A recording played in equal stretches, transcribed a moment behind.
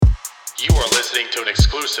You are listening to an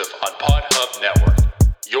exclusive on PodHub Network.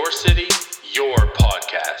 Your city, your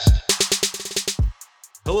podcast.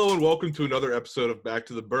 Hello and welcome to another episode of Back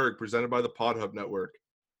to the Berg, presented by the PodHub Network.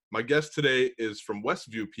 My guest today is from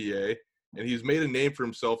Westview, PA, and he's made a name for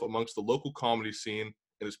himself amongst the local comedy scene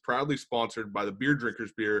and is proudly sponsored by the beer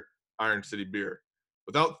drinkers beer, Iron City Beer.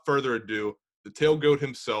 Without further ado, the tail goat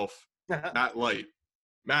himself, Matt Light.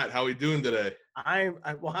 Matt, how are we doing today? I'm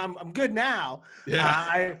good now.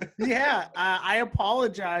 Yeah. I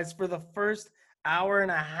apologize for the first hour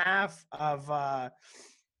and a half of I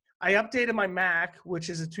updated my Mac, which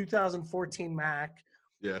is a 2014 Mac.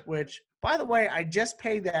 Yeah. Which, by the way, I just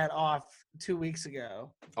paid that off 2 weeks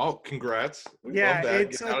ago. Oh, congrats. We Yeah, love that.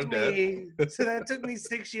 it took me so that took me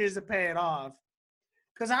 6 years to pay it off.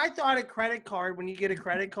 Because I thought a credit card, when you get a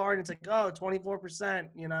credit card, it's like, oh,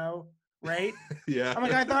 24%, right? Yeah. I'm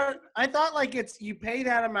like, I thought like it's you pay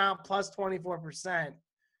that amount plus 24%.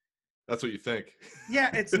 That's what you think.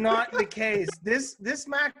 Yeah, it's not the case. This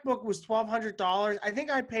MacBook was $1,200. I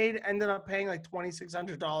think I ended up paying like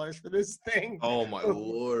 $2,600 for this thing. Oh my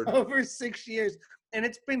Lord. Over 6 years. And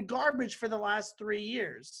it's been garbage for the last 3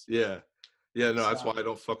 years. Yeah. Yeah, no, that's why I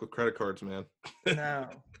don't fuck with credit cards, man. No.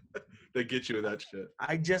 They get you with that shit.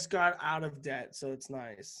 I just got out of debt, so it's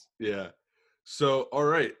nice. Yeah. So, all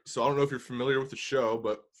right. So I don't know if you're familiar with the show,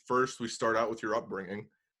 but first we start out with your upbringing.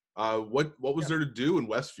 What was there to do in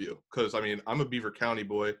Westview? Because, I mean, I'm a Beaver County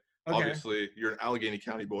boy. Okay. Obviously, you're an Allegheny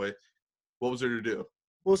County boy. What was there to do?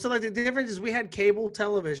 Well, so like the difference is we had cable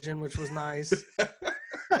television, which was nice.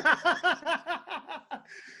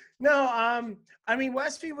 No, I mean,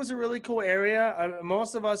 Westview was a really cool area.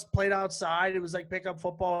 Most of us played outside. It was like pick up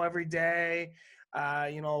football every day.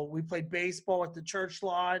 We played baseball at the church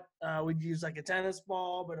lot. We'd use like a tennis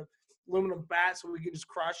ball, but an aluminum bat so we could just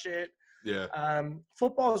crush it. Yeah.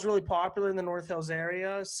 Football is really popular in the North Hills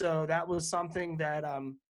area, so that was something that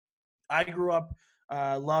I grew up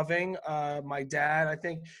loving. My dad, I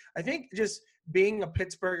think just being a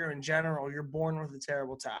Pittsburgher in general, you're born with a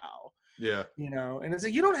terrible towel. Yeah. And it's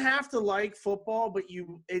like you don't have to like football, but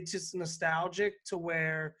it's just nostalgic to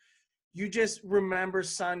where you just remember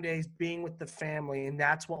Sundays being with the family, and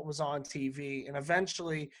that's what was on TV. And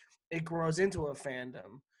eventually it grows into a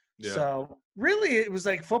fandom. Yeah. So really it was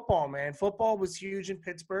like football, man. Football was huge in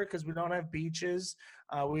Pittsburgh because we don't have beaches.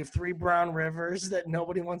 We have 3 brown rivers that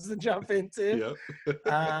nobody wants to jump into.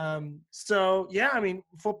 Yep. So, yeah, I mean,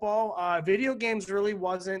 football, video games really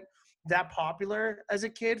wasn't that popular as a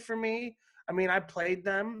kid for me. I mean, I played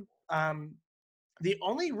them. The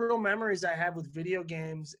only real memories I have with video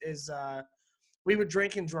games is we would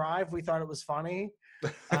drink and drive. We thought it was funny.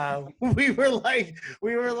 We were like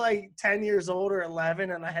 10 years old or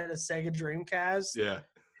 11, and I had a Sega Dreamcast. Yeah.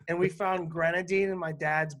 And we found grenadine in my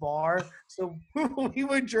dad's bar. So we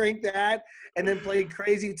would drink that and then play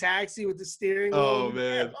Crazy Taxi with the steering wheel. Oh,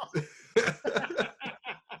 man.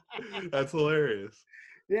 That's hilarious.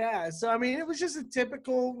 Yeah. So, I mean, it was just a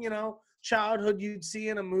typical, childhood you'd see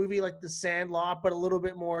in a movie like The Sandlot, but a little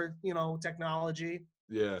bit more, technology.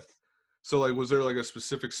 Yeah. So, like, was there, like, a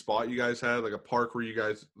specific spot you guys had? Like,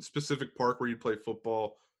 a specific park where you'd play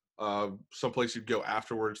football? Someplace you'd go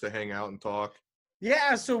afterwards to hang out and talk?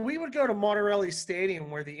 Yeah, so we would go to Monterelli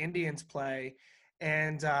Stadium where the Indians play,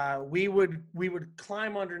 and we would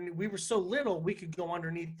climb underneath. We were so little, we could go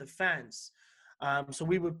underneath the fence. So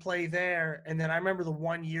we would play there, and then I remember the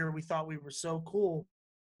one year we thought we were so cool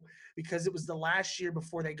because it was the last year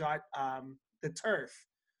before they got the turf.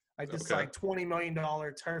 Like this like $20 million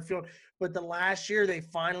turf field. But the last year they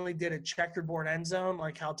finally did a checkerboard end zone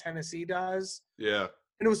like how Tennessee does. Yeah.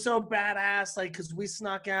 And it was so badass, like, because we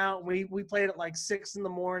snuck out. We played at like 6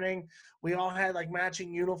 a.m. We all had like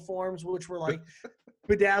matching uniforms, which were like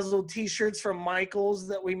bedazzled T-shirts from Michaels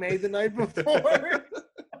that we made the night before.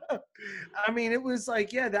 I mean, it was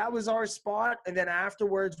like, yeah, that was our spot. And then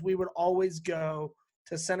afterwards, we would always go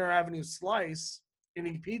to Center Avenue Slice and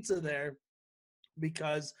eat pizza there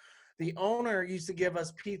because the owner used to give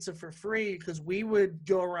us pizza for free because we would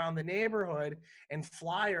go around the neighborhood and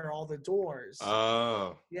flyer all the doors.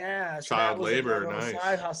 Oh. Yeah. So child labor, nice.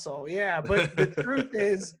 Side hustle. Yeah. But the truth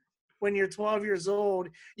is, when you're 12 years old,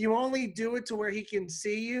 you only do it to where he can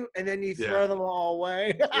see you, and then you throw them all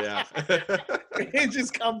away. Yeah. And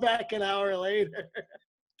just come back an hour later.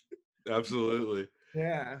 Absolutely.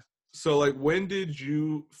 Yeah. So, like, when did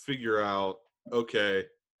you figure out, okay,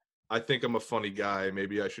 I think I'm a funny guy,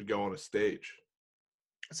 maybe I should go on a stage?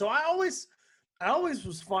 So I always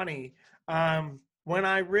was funny. When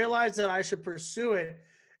I realized that I should pursue it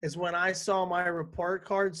is when I saw my report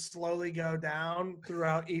card slowly go down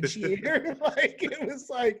throughout each year. Like, it was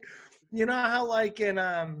like, you know how like in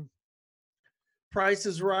Price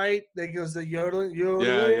is Right. That goes the yodeling.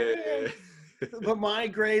 Yeah. But my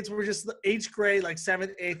grades were just the 8th grade, like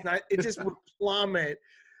 7th, 8th, 9th. It just would plummet.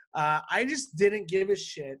 I just didn't give a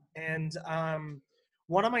shit. And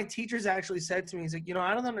one of my teachers actually said to me, he's like,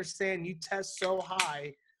 I don't understand. You test so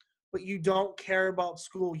high, but you don't care about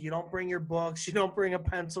school. You don't bring your books. You don't bring a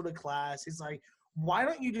pencil to class. He's like, why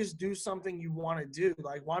don't you just do something you want to do?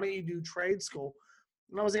 Like, why don't you do trade school?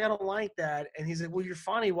 And I was like, I don't like that. And he's like, well, you're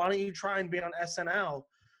funny. Why don't you try and be on SNL?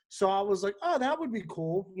 So I was like, oh, that would be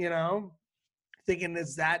cool, thinking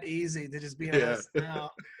it's that easy to just be on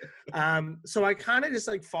SNL. So I kind of just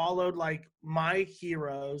like followed like my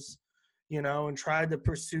heroes, and tried to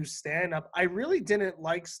pursue stand-up. I really didn't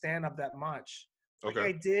like stand-up that much. Like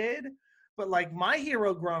I did, but like my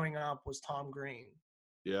hero growing up was Tom Green.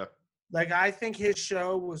 Yeah. Like, I think his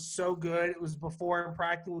show was so good. It was before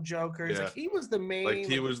Impractical Jokers. Yeah. Like, he was the main. Like,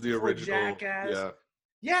 he was the original. Jackass.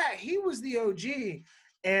 Yeah, he was the OG.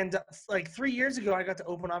 And, like, 3 years ago, I got to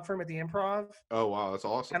open up for him at the Improv. Oh, wow. That's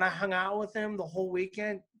awesome. And I hung out with him the whole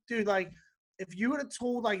weekend. Dude, like, if you would have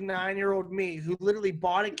told, like, 9-year-old me, who literally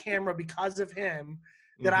bought a camera because of him,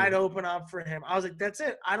 that I'd open up for him, I was like, that's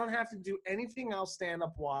it. I don't have to do anything else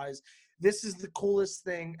stand-up-wise. This is the coolest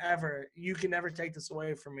thing ever. You can never take this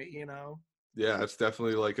away from me, Yeah, it's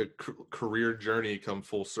definitely like a career journey come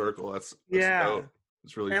full circle. That's dope.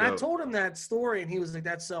 It's really dope. And I told him that story, and he was like,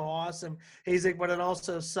 that's so awesome. He's like, but it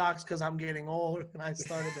also sucks because I'm getting old. And I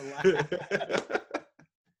started to laugh.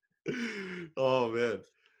 Oh, man.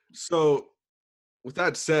 So with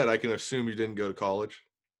that said, I can assume you didn't go to college?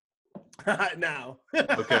 No.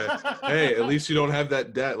 Okay. Hey, at least you don't have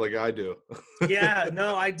that debt like I do. Yeah,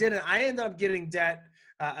 no, I didn't. I ended up getting debt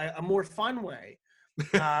a more fun way.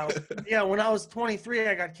 Yeah, when I was 23,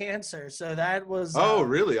 I got cancer. So that was. Oh,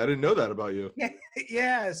 really? I didn't know that about you.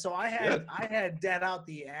 Yeah. So I had debt out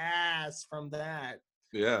the ass from that.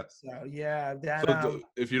 Yeah. So yeah, that. So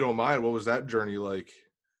if you don't mind, what was that journey like?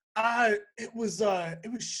 It was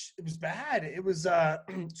bad. It was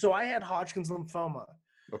so I had Hodgkin's lymphoma.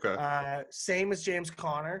 Okay. Same as James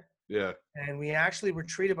Conner. Yeah. And we actually were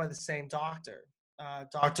treated by the same doctor,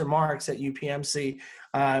 Dr. Marks at UPMC.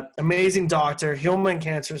 Amazing doctor, Hillman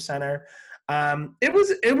Cancer Center. It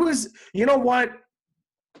was, you know what?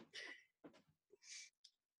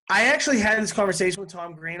 I actually had this conversation with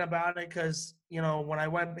Tom Green about it because, when I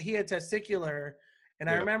went, he had testicular, and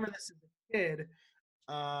I remember this as a kid,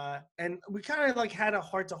 and we kind of like had a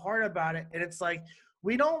heart-to-heart about it, and it's like,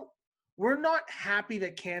 we're not happy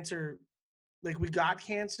that cancer, like we got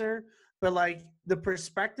cancer, but like the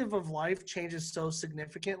perspective of life changes so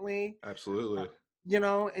significantly. Absolutely.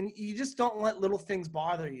 And you just don't let little things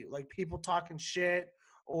bother you, like people talking shit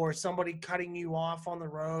or somebody cutting you off on the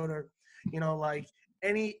road, or, like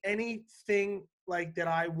anything like that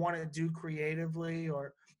I want to do creatively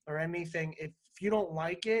or anything. If you don't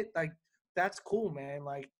like it, like that's cool, man.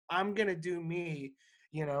 Like I'm going to do me,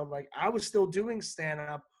 like I was still doing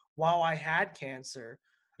stand-up while I had cancer.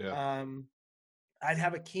 Yeah. I'd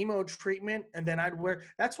have a chemo treatment, and then I'd wear.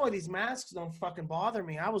 That's why these masks don't fucking bother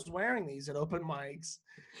me. I was wearing these at open mics.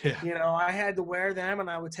 Yeah. I had to wear them, and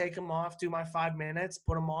I would take them off, do my 5 minutes,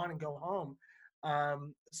 put them on, and go home.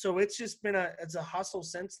 So it's just been a hustle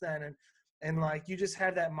since then, and like you just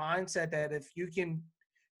have that mindset that if you can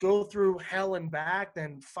go through hell and back,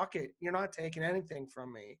 then fuck it, you're not taking anything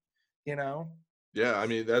from me. Yeah, I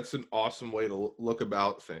mean, that's an awesome way to look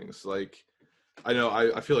about things. Like, I know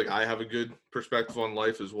I feel like I have a good perspective on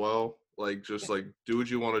life as well. Like, just like do what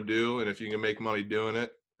you want to do, and if you can make money doing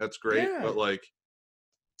it, that's great. Yeah. But like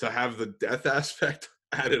to have the death aspect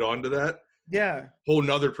added onto that, whole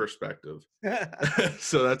nother perspective.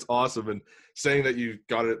 So that's awesome. And saying that you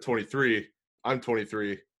got it at 23, I'm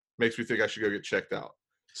 23, makes me think I should go get checked out.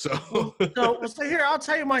 So here, I'll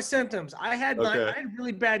tell you my symptoms. I had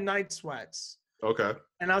really bad night sweats. Okay.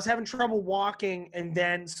 And I was having trouble walking, and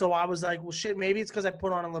then so I was like, well, shit, maybe it's because I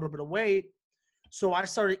put on a little bit of weight. So I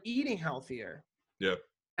started eating healthier. Yeah.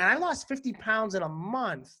 And I lost 50 pounds in a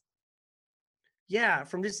month. Yeah,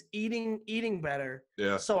 from just eating better.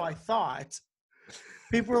 Yeah. So I thought.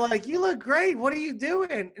 People were like, you look great. What are you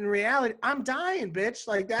doing? In reality, I'm dying, bitch.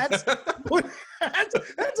 Like, that's what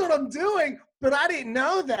I'm doing. But I didn't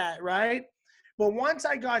know that, right? But once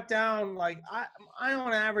I got down, like I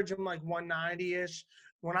on average, I'm like 190-ish.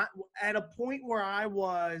 When I at a point where I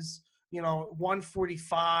was,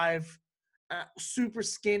 145, super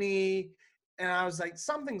skinny, and I was like,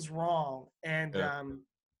 something's wrong. And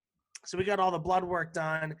so we got all the blood work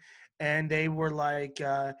done, and they were like,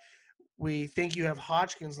 we think you have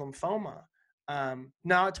Hodgkin's lymphoma.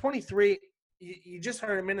 Now at 23, you just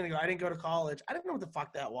heard a minute ago, I didn't go to college. I didn't know what the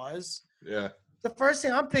fuck that was. Yeah. The first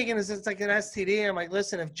thing I'm thinking is it's like an STD. I'm like,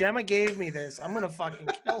 listen, if Gemma gave me this, I'm going to fucking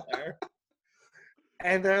kill her.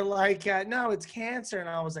 And they're like, no, it's cancer. And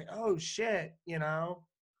I was like, oh, shit, you know?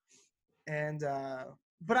 And,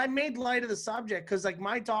 but I made light of the subject because, like,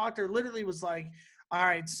 my doctor literally was like, all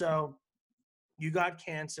right, so you got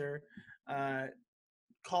cancer.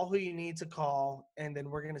 Call who you need to call, and then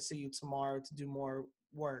we're going to see you tomorrow to do more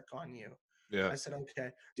work on you. Yeah. I said, okay.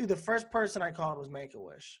 Dude, the first person I called was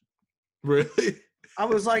Make-A-Wish. Really? I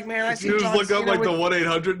was like, man, I see You just John look up Cena like with- the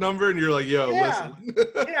 1-800 number, and you're like, yo, Yeah. listen.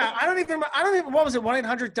 Yeah, I don't even, what was it,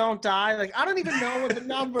 1-800-DON'T-DIE? Like, I don't even know what the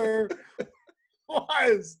number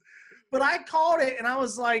was. But I called it, and I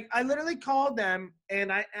was like, I literally called them,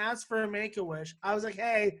 and I asked for a Make-A-Wish. I was like,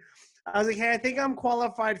 hey, I think I'm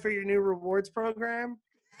qualified for your new rewards program.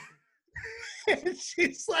 And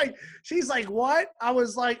she's like, what? I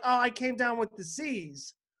was like, oh, I came down with the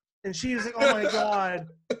C's. And she was like, oh my God.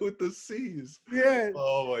 With the C's. Yeah.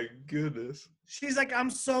 Oh my goodness. She's like,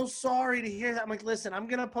 I'm so sorry to hear that. I'm like, listen, I'm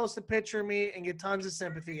going to post a picture of me and get tons of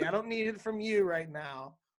sympathy. I don't need it from you right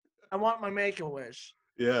now. I want my Make-A-Wish.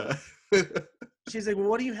 Yeah. She's like, well,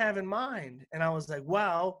 what do you have in mind? And I was like,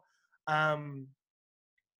 well, the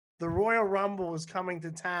Royal Rumble is coming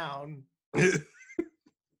to town.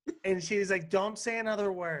 And she's like, don't say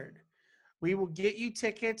another word. We will get you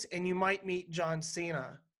tickets and you might meet John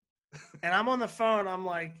Cena. And I'm on the phone. I'm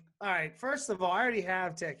like, all right, first of all, I already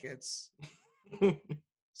have tickets.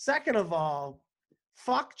 Second of all,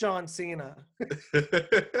 fuck John Cena.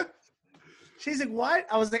 She's like, what?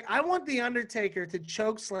 I was like, I want The Undertaker to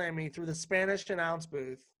choke slam me through the Spanish announce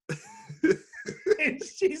booth. And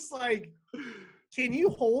she's like, can you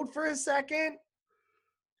hold for a second?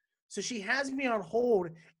 So she has me on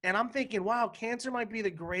hold, and I'm thinking, wow, cancer might be the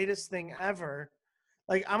greatest thing ever.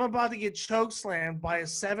 Like, I'm about to get choke slammed by a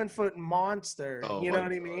 7-foot monster. Oh you know my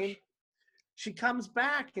what I gosh. mean? She comes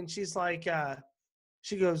back, and she's like,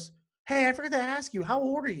 she goes, hey, I forgot to ask you, how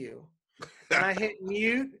old are you? And I hit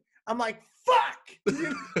mute. I'm like, fuck!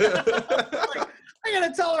 Like, I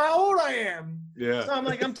gotta tell her how old I am. Yeah. So I'm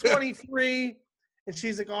like, I'm 23. And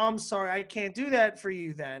she's like, oh, I'm sorry. I can't do that for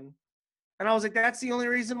you then. And I was like, that's the only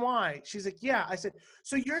reason why. She's like, yeah. I said,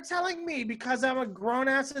 so you're telling me because I'm a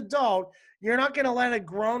grown-ass adult, you're not going to let a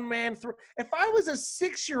grown man through? If I was a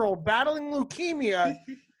 6-year-old battling leukemia,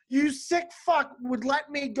 you sick fuck would let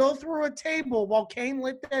me go through a table while Kane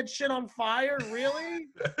lit that shit on fire? Really?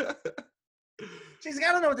 She's like,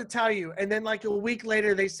 I don't know what to tell you. And then like a week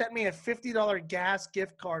later, they sent me a $50 gas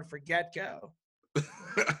gift card for GetGo.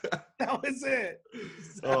 That was it.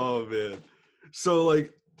 So, Oh man. So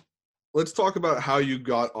like, let's talk about how you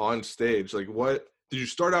got on stage. Like, what did you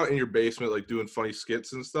start out in your basement, like doing funny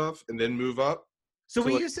skits and stuff, and then move up? so to,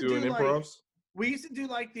 we like, used to doing do like, improvs? we used to do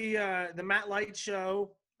like the Matt Light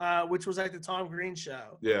show, which was like the Tom Green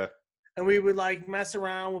show. Yeah. And we would like mess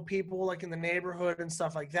around with people like in the neighborhood and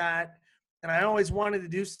stuff like that. And I always wanted to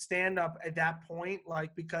do stand-up at that point,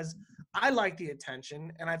 like, because I like the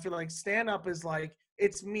attention. And I feel like stand-up is like,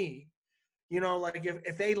 it's me. You know, like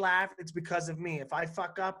if they laugh, it's because of me. If I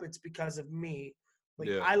fuck up, it's because of me. Like,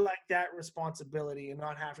 Yeah. I like that responsibility and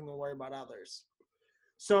not having to worry about others.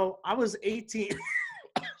 So I was 18.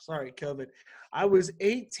 Sorry, COVID. I was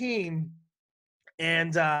 18,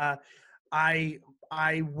 and I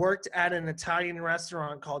worked at an Italian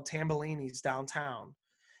restaurant called Tambellini's downtown.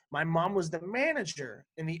 My mom was the manager,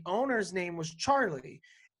 and the owner's name was Charlie,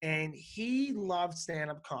 and he loved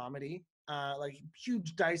stand-up comedy. Like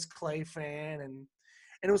huge Dice Clay fan, and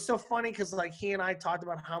it was so funny because like he and I talked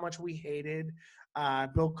about how much we hated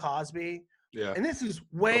Bill Cosby, Yeah. and this is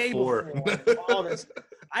way Before. before all this.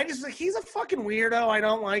 I just like, he's a fucking weirdo. I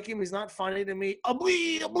don't like him. He's not funny to me.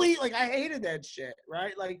 Oblee. Like, I hated that shit,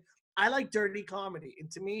 right? Like, I like dirty comedy, and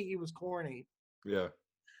to me, he was corny. Yeah.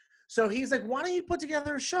 So he's like, why don't you put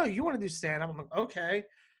together a show? You want to do stand-up? I'm like, okay.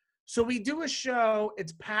 So we do a show.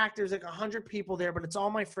 It's packed. There's like 100 people there, but it's all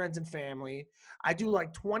my friends and family. I do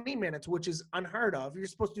like 20 minutes, which is unheard of. You're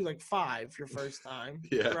supposed to do like 5 your first time,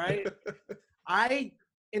 Yeah. right?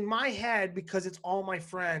 In my head, because it's all my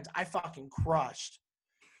friends, I fucking crushed.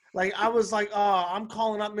 Like, I was like, oh, I'm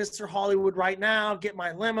calling up Mr. Hollywood right now, get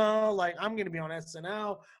my limo. Like, I'm going to be on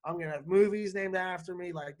SNL. I'm going to have movies named after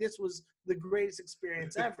me. Like, this was the greatest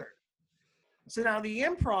experience ever. So now the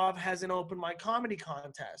Improv has an open mic comedy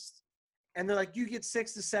contest. And they're like, you get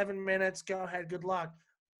 6 to 7 minutes. Go ahead. Good luck.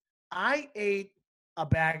 I ate a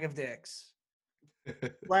bag of dicks.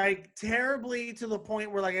 Like, terribly, to the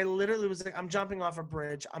point where, like, I literally was like, I'm jumping off a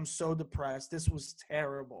bridge. I'm so depressed. This was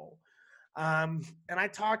terrible. And I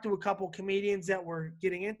talked to a couple comedians that were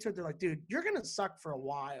getting into it. They're like, dude, you're going to suck for a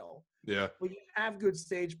while. Yeah. Well, you have good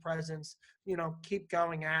stage presence, keep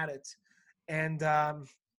going at it. And,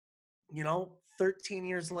 13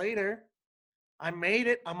 years later, I made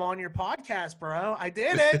it. I'm on your podcast, bro. I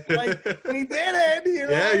did it. Like, we did it.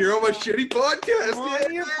 Yeah, you're on my shitty podcast. I'm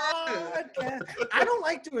on your podcast. I don't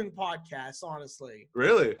like doing podcasts, honestly.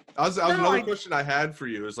 Really? Another No, question I had for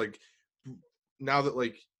you is like, now that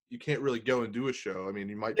like you can't really go and do a show, I mean,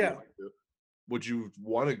 you might be able to. Would you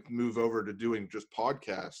want to move over to doing just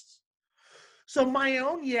podcasts? So my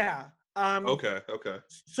own, yeah. Okay.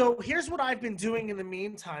 So here's what I've been doing in the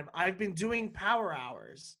meantime. I've been doing power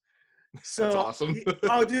hours. So, that's awesome.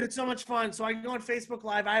 Oh, dude, it's so much fun. So I go on Facebook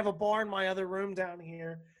Live. I have a bar in my other room down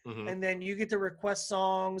here. Mm-hmm. And then you get to request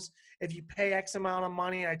songs. If you pay X amount of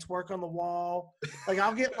money, I twerk on the wall. Like,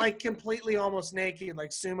 I'll get, like, completely almost naked, like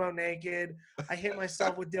sumo naked. I hit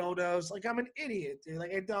myself with dildos. Like, I'm an idiot, dude.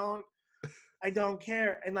 Like, I don't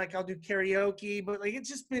care. And, like, I'll do karaoke. But, like, it's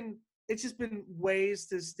just been ways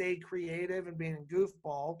to stay creative and being a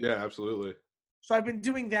goofball. Yeah, absolutely. So I've been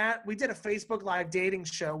doing that. We did a Facebook Live dating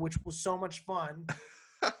show, which was so much fun.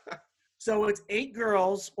 So it's 8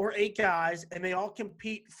 girls or 8 guys, and they all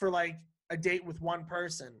compete for like a date with one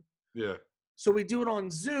person. Yeah. So we do it on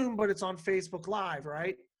Zoom, but it's on Facebook Live,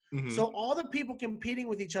 right? Mm-hmm. So all the people competing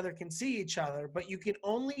with each other can see each other, but you can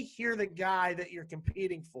only hear the guy that you're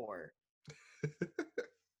competing for.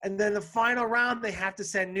 And then the final round, they have to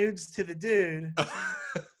send nudes to the dude.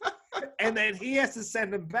 And then he has to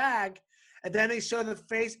send them back. And then they show the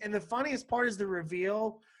face. And the funniest part is the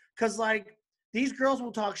reveal. Because, like, these girls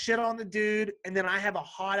will talk shit on the dude. And then I have a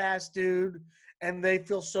hot-ass dude. And they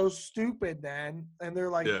feel so stupid then. And they're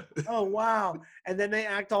like, oh, wow. And then they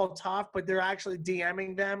act all tough. But they're actually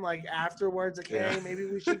DMing them, like, afterwards. Like, hey, maybe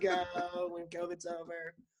we should go when COVID's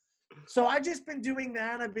over. So I've just been doing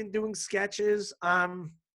that. I've been doing sketches. I've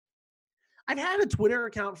had a Twitter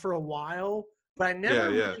account for a while. But I never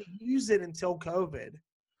really used it until COVID.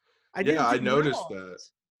 I noticed that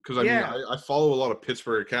because I mean I follow a lot of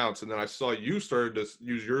Pittsburgh accounts, and then I saw you started to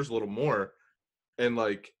use yours a little more, and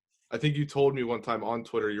like I think you told me one time on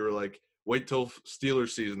Twitter you were like, wait till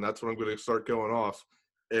Steelers season, that's when I'm going to start going off,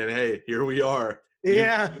 and hey, here we are.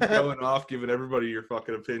 Yeah, going off, giving everybody your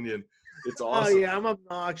fucking opinion. It's awesome. Oh yeah, I'm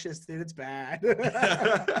obnoxious, dude. It's bad.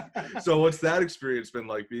 So what's that experience been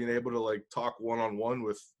like, being able to like talk one-on-one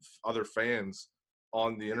with other fans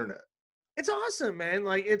on the internet? It's awesome, man.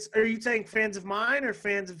 Like, are you saying fans of mine or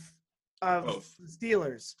fans of Both.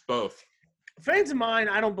 Steelers? Both. Fans of mine,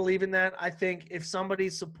 I don't believe in that. I think if somebody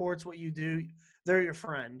supports what you do, they're your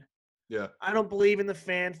friend. Yeah. I don't believe in the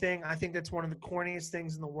fan thing. I think that's one of the corniest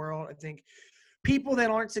things in the world. I think people that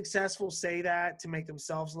aren't successful say that to make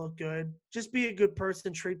themselves look good. Just be a good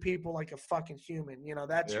person. Treat people like a fucking human.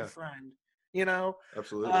 That's your friend.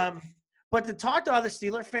 Absolutely. But to talk to other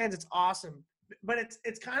Steeler fans, it's awesome. But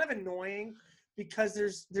it's kind of annoying because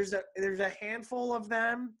there's a handful of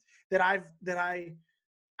them that I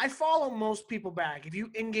follow most people back. If you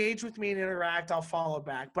engage with me and interact, I'll follow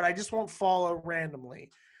back. But I just won't follow randomly.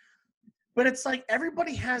 But it's like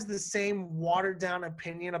everybody has the same watered down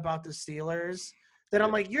opinion about the Steelers that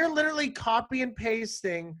I'm like, you're literally copy and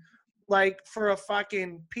pasting like for a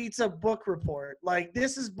fucking pizza book report. Like,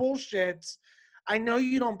 this is bullshit. I know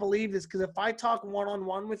you don't believe this because if I talk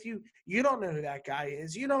one-on-one with you, you don't know who that guy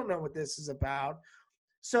is. You don't know what this is about.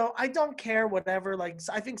 So I don't care, whatever. Like,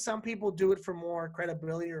 I think some people do it for more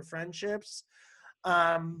credibility or friendships.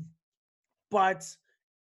 But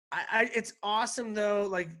it's awesome, though,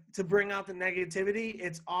 like, to bring out the negativity.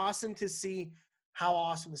 It's awesome to see how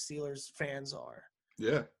awesome the Steelers fans are.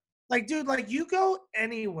 Yeah. Like, dude, like, you go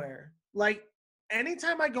anywhere. Like,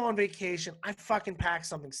 anytime I go on vacation, I fucking pack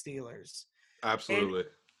something Steelers. Absolutely.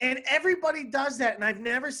 And everybody does that, and I've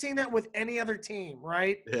never seen that with any other team,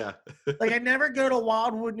 right? Yeah. Like, I never go to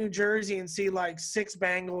Wildwood, New Jersey and see, like, 6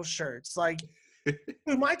 Bengals shirts. Like,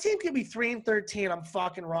 dude, my team could be 3-13. I'm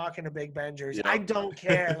fucking rocking a Big Ben jersey. I don't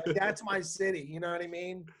care. Like, that's my city. You know what I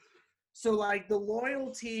mean? So, like, the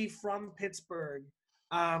loyalty from Pittsburgh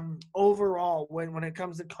overall, when it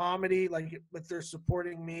comes to comedy, like, if they're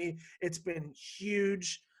supporting me, it's been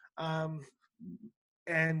huge.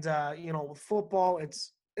 And with football,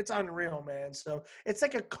 it's unreal, man. So it's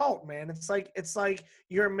like a cult, man. It's like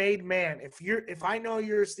you're a made man. If I know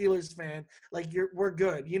you're a Steelers fan, like, we're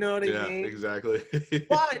good. You know what I mean? Yeah, exactly.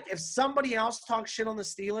 But if somebody else talks shit on the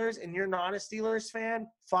Steelers and you're not a Steelers fan,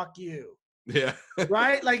 fuck you. Yeah.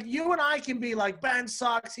 Right? Like, you and I can be like, Ben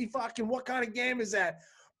sucks. He fucking, what kind of game is that?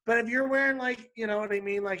 But if you're wearing, like, you know what I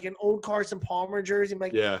mean, like an old Carson Palmer jersey, I'm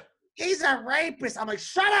like, yeah, he's a rapist. I'm like,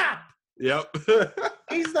 shut up. Yep.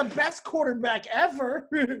 He's the best quarterback ever.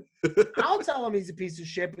 I'll tell him he's a piece of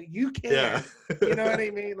shit, but you can't. Yeah. You know what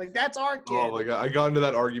I mean? Like, that's our kid. Oh my god, I got into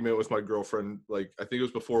that argument with my girlfriend. Like, I think it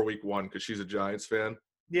was before week 1 because she's a Giants fan,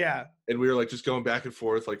 Yeah. and we were like just going back and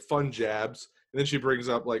forth, like fun jabs. And then she brings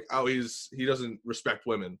up like, oh, he doesn't respect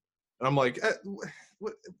women, and I'm like,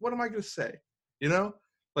 what am I gonna say? You know,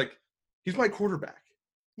 like he's my quarterback.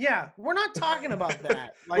 Yeah, we're not talking about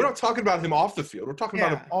that. Like, We're not talking about him off the field. We're talking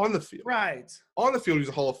about him on the field. right. On the field, he's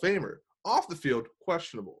a Hall of Famer. Off the field,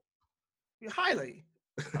 questionable. Highly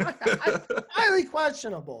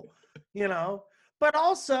questionable, you know. But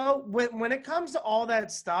also, when it comes to all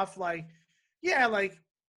that stuff, like, yeah, like,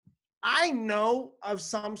 I know of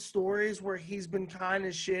some stories where he's been kind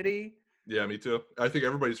of shitty. Yeah, me too. I think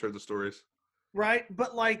everybody's heard the stories. Right?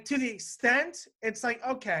 But, like, to the extent, it's like,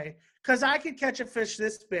 okay, because I could catch a fish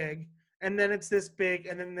this big, and then it's this big,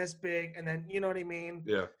 and then this big, and then, you know what I mean?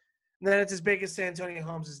 Yeah. And then it's as big as Santonio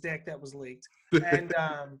Holmes' dick that was leaked. And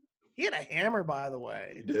he had a hammer, by the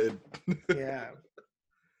way. He did. Yeah.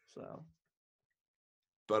 So.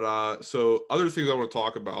 But so other things I want to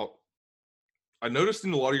talk about. I noticed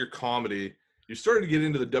in a lot of your comedy, you started to get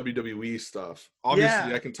into the WWE stuff. Obviously,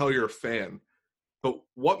 Yeah. I can tell you're a fan. But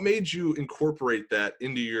what made you incorporate that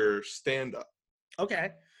into your stand-up?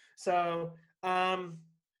 Okay. So,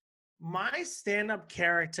 my stand-up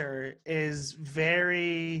character is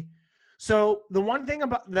very – so the one thing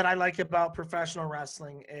that I like about professional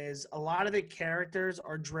wrestling is a lot of the characters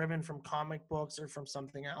are driven from comic books or from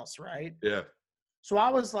something else, right? Yeah. So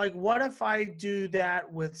I was like, what if I do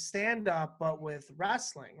that with stand-up but with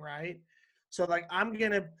wrestling, right? So, like,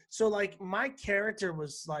 my character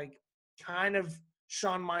was, like, kind of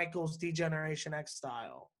Shawn Michaels D-Generation X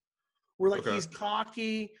style. Where, like, Okay. he's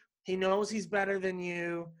cocky, he knows he's better than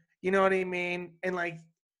you, you know what I mean? And, like,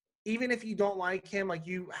 even if you don't like him, like,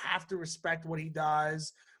 you have to respect what he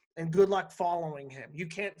does, and good luck following him. You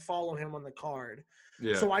can't follow him on the card.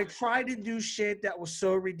 Yeah. So I tried to do shit that was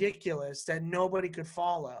so ridiculous that nobody could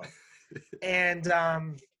follow. And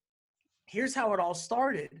here's how it all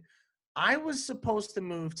started. I was supposed to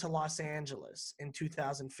move to Los Angeles in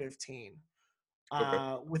 2015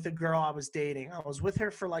 with a girl I was dating. I was with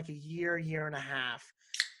her for like a year and a half,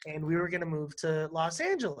 and we were going to move to Los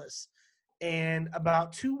Angeles. And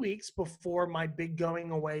about 2 weeks before my big going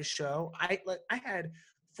away show, I had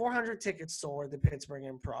 400 tickets sold at the Pittsburgh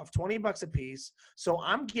Improv, $20 a piece. So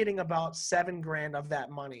I'm getting about $7,000 of that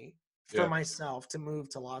money for myself to move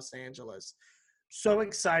to Los Angeles. So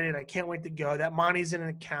excited. I can't wait to go. That money's in an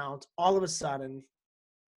account. All of a sudden,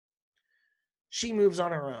 she moves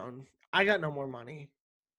on her own. I got no more money.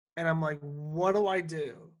 And I'm like, what do I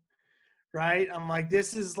do? Right? I'm like,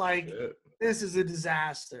 this is a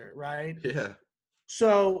disaster, right? Yeah.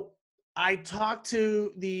 So I talked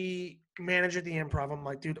to the manager at the Improv. I'm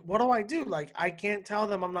like, dude, what do I do? Like, I can't tell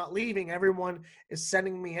them I'm not leaving. Everyone is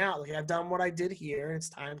sending me out. Like, I've done what I did here. It's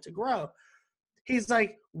time to grow. He's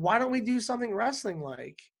like, why don't we do something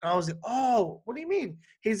wrestling-like? And I was like, oh, what do you mean?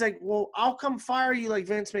 He's like, well, I'll come fire you like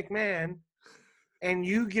Vince McMahon, and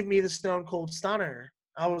you give me the Stone Cold Stunner.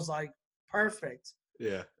 I was like, perfect.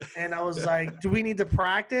 Yeah. And I was like, do we need to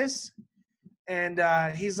practice? And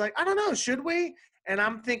he's like, I don't know, should we? And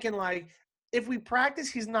I'm thinking, like, if we practice,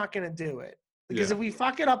 he's not going to do it. Because if we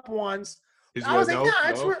fuck it up once, I was like,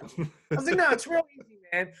 no, it's real easy,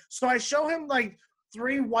 man. So I show him, like,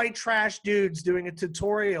 3 white trash dudes doing a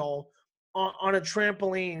tutorial on a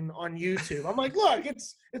trampoline on YouTube. I'm like, look,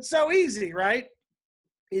 it's so easy, right?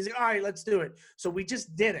 He's like, all right, let's do it. So we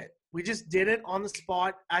just did it. We just did it on the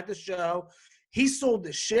spot at the show. He sold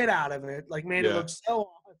the shit out of it. Like, made it look so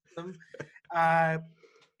awesome.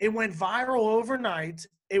 It went viral overnight.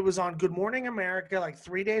 It was on Good Morning America like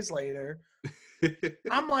 3 days later.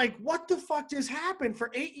 I'm like, what the fuck just happened? For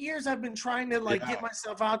 8 years, I've been trying to get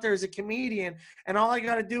myself out there as a comedian, and all I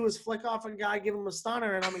got to do is flick off a guy, give him a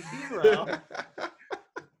stunner, and I'm a hero.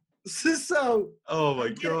 So, oh my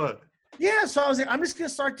God. Yeah, so I was like, I'm just gonna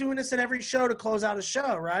start doing this at every show to close out a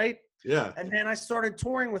show, right? Yeah. And then I started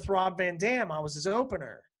touring with Rob Van Dam. I was his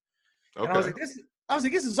opener. Okay. And I was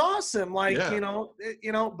like, this is awesome. Like,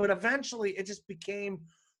 but eventually it just became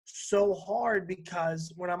so hard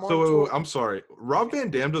because when I'm on tour, I'm sorry. Rob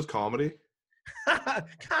Van Dam does comedy?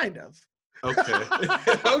 kind of. Okay.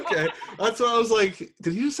 Okay. That's what I was like.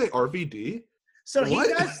 Did you just say RVD? So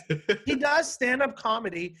he does stand-up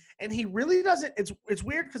comedy, and he really doesn't. It's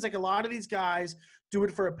weird because like a lot of these guys do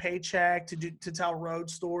it for a paycheck to tell road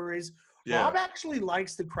stories. Yeah. Rob actually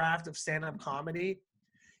likes the craft of stand-up comedy.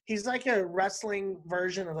 He's like a wrestling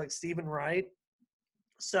version of like Stephen Wright.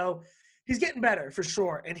 So he's getting better for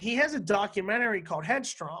sure. And he has a documentary called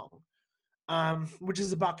Headstrong. which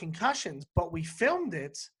is about concussions, but we filmed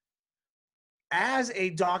it as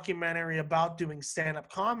a documentary about doing stand-up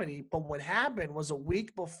comedy. But what happened was a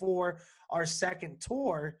week before our second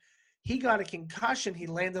tour, he got a concussion. He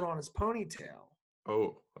landed on his ponytail.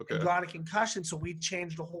 Oh, okay. And got a concussion, so we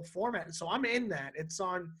changed the whole format. So I'm in that. It's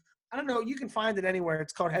on, I don't know, you can find it anywhere.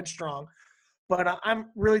 It's called Headstrong. But I'm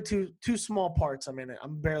really two small parts. I'm in it.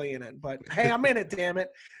 I'm barely in it. But hey, I'm in it, damn it.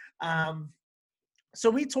 So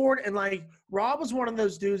we toured, and like Rob was one of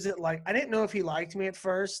those dudes that like I didn't know if he liked me at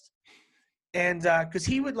first. And because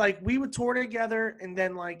he would like we would tour together, and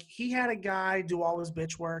then like he had a guy do all his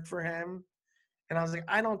bitch work for him. And I was like,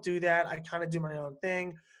 I don't do that. I kind of do my own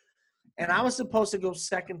thing. And I was supposed to go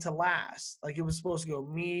second to last. Like it was supposed to go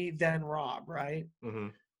me, then Rob, right? Mm-hmm.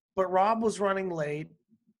 But Rob was running late.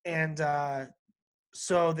 And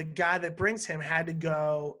so the guy that brings him had to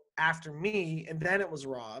go after me. And then it was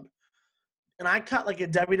Rob. And I cut like a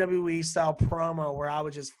WWE style promo where I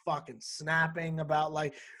was just fucking snapping about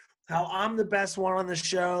like how I'm the best one on the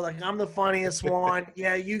show. Like I'm the funniest one.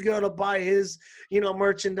 Yeah, you go to buy his,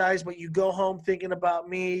 merchandise, but you go home thinking about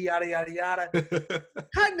me, yada, yada, yada.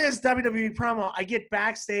 Cutting this WWE promo, I get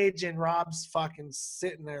backstage and Rob's fucking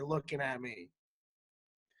sitting there looking at me.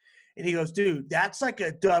 And he goes, dude, that's like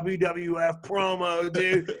a WWF promo,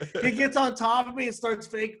 dude. He gets on top of me and starts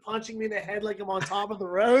fake punching me in the head like I'm on top of the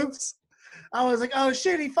ropes. I was like, oh,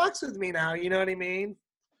 shit, he fucks with me now. You know what I mean?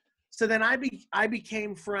 So then I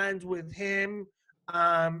became friends with him.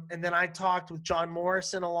 And then I talked with John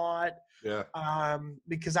Morrison a lot. Yeah.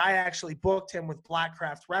 Because I actually booked him with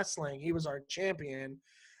Blackcraft Wrestling. He was our champion.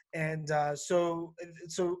 And so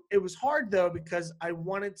it was hard, though, because I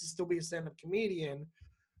wanted to still be a stand-up comedian.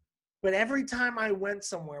 But every time I went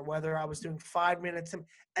somewhere, whether I was doing 5 minutes,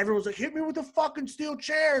 everyone was like, hit me with a fucking steel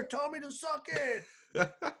chair. Tell me to suck it.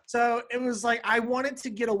 So it was like I wanted to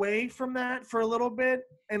get away from that for a little bit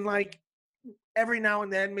and like every now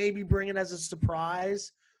and then maybe bring it as a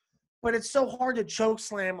surprise. But it's so hard to choke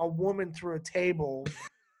slam a woman through a table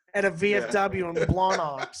at a VFW in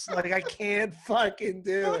Blawnox. Like I can't fucking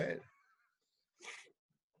do it.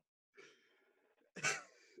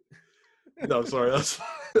 No, I'm sorry.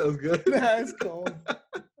 That was good. That's cool.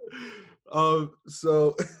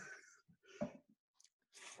 So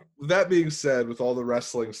that being said, with all the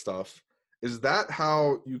wrestling stuff, is that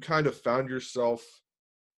how you kind of found yourself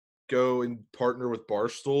go and partner with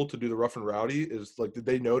Barstool to do the Rough and Rowdy? Is like, did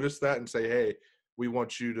they notice that and say, hey, we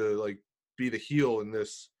want you to like be the heel in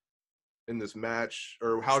this match?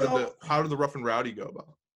 Or how did the Rough and Rowdy go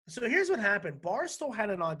about? So here's what happened. Barstool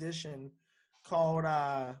had an audition called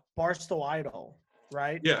Barstool Idol,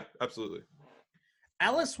 right? Yeah, absolutely.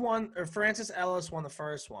 Francis Ellis won the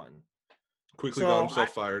first one. Quickly got himself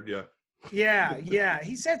fired, yeah. Yeah.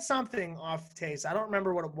 He said something off taste. I don't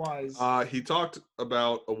remember what it was. He talked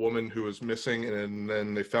about a woman who was missing, and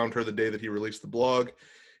then they found her the day that he released the blog,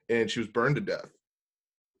 and she was burned to death.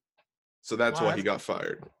 So that's why he got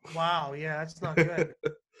fired. Wow, yeah, that's not good.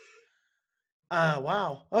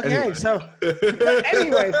 Wow. Okay, anyway. So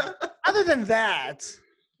anyway, other than that,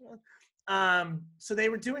 so they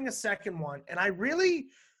were doing a second one, and I really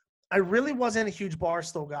wasn't a huge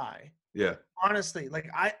Barstool guy. Yeah. Honestly, like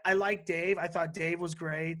I like Dave. I thought Dave was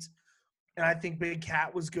great, and I think Big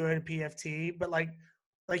Cat was good at PFT. But like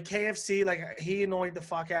KFC, like he annoyed the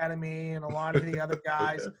fuck out of me, and a lot of the other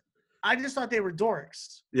guys. I just thought they were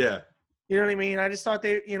dorks. Yeah. You know what I mean? I just thought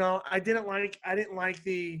they, I didn't like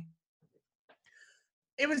the.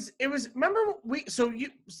 It was. Remember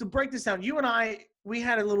to break this down. You and I, we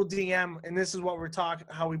had a little DM, and this is what we're talking.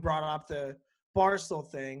 How we brought up the Barstool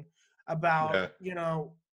thing about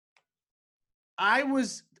I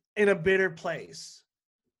was in a bitter place.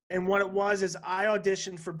 And what it was is I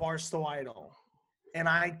auditioned for Barstool Idol and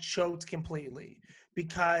I choked completely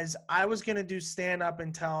because I was going to do stand-up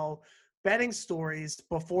and tell betting stories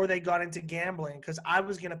before they got into gambling because I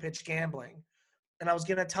was going to pitch gambling. And I was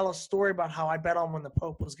going to tell a story about how I bet on when the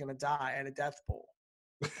Pope was going to die at a death pool.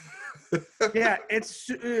 Yeah, it's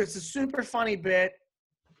a super funny bit.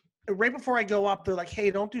 Right before I go up, they're like, hey,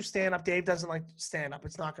 don't do stand-up. Dave doesn't like stand-up.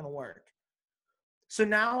 It's not going to work. So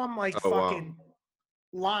now I'm like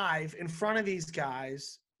live in front of these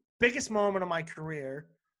guys. Biggest moment of my career.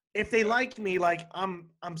 If they like me, like I'm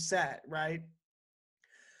set, right?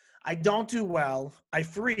 I don't do well. I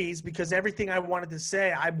freeze because everything I wanted to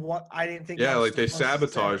say, I didn't think. Yeah, like they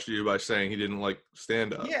sabotaged you by saying he didn't like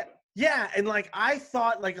stand up. Yeah, and like I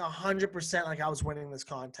thought like 100% like I was winning this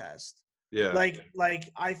contest. Yeah.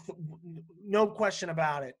 No question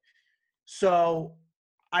about it. So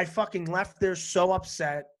I fucking left there so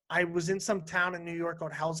upset. I was in some town in New York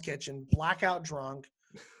called Hell's Kitchen, blackout drunk.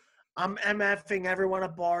 I'm MFing everyone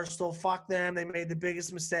at Barstool. Fuck them. They made the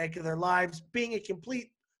biggest mistake of their lives, being a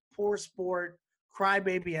complete poor sport,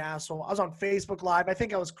 crybaby asshole. I was on Facebook Live. I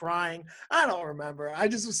think I was crying. I don't remember. I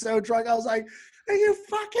just was so drunk. I was like, "Are you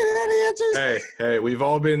fucking idiots?" Hey, we've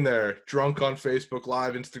all been there. Drunk on Facebook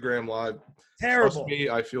Live, Instagram Live. Terrible. Trust me,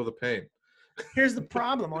 I feel the pain. Here's the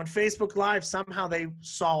problem. On Facebook Live, somehow they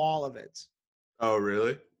saw all of it. Oh,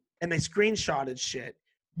 really? And they screenshotted shit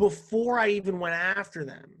before I even went after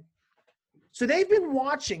them. So they've been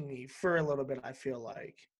watching me for a little bit, I feel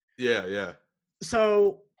like. Yeah.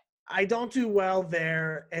 So I don't do well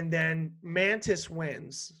there, and then Mantis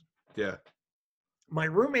wins. Yeah. My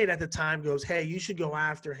roommate at the time goes, "Hey, you should go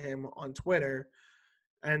after him on Twitter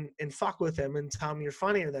and fuck with him and tell him you're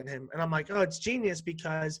funnier than him." And I'm like, "Oh, it's genius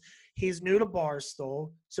because he's new to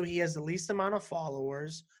Barstool, so he has the least amount of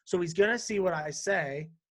followers, so he's going to see what I say,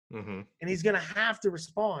 and he's going to have to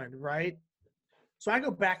respond, right?" So I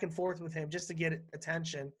go back and forth with him just to get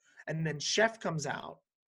attention, and then Chef comes out.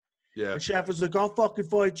 Yeah. And Chef was like, "I'll fucking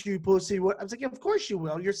fight you, pussy." I was like, "Of course you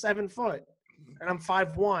will. You're 7 foot, and I'm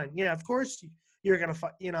 5'1". Yeah, of course you're gonna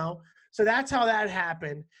fight. You know. So that's how that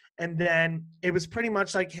happened. And then it was pretty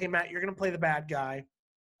much like, "Hey Matt, you're gonna play the bad guy."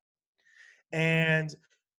 And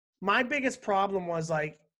my biggest problem was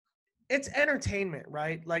like, it's entertainment,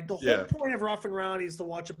 right? Like the whole point of Rough and Rowdy is to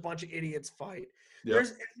watch a bunch of idiots fight. Yep.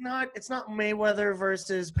 It's not Mayweather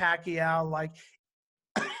versus Pacquiao. Like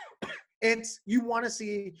you want to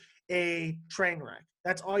see a train wreck.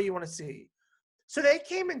 That's all you want to see. So they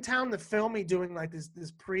came in town to film me doing like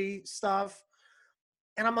this pre stuff.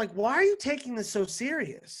 And I'm like, "Why are you taking this so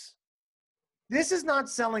serious? This is not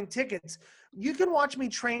selling tickets. You can watch me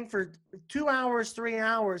train for 2 hours, 3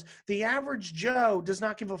 hours. The average Joe does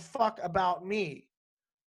not give a fuck about me.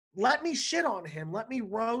 Let me shit on him. Let me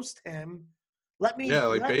roast him.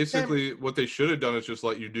 Basically what they should have done is just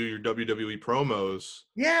let you do your WWE promos.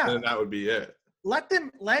 Yeah. And that would be it.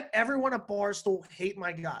 Let everyone at Barstool hate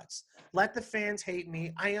my guts. Let the fans hate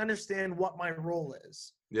me. I understand what my role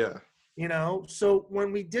is. Yeah. You know? So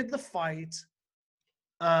when we did the fight,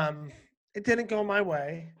 it didn't go my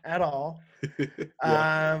way at all.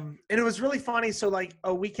 And it was really funny. So like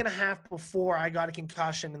a week and a half before, I got a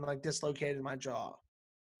concussion and like dislocated my jaw.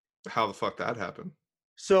 How the fuck that happened?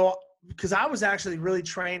 So because I was actually really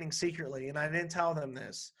training secretly, and I didn't tell them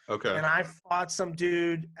this. Okay. And I fought some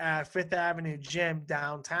dude at Fifth Avenue Gym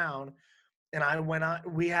downtown, and I went on.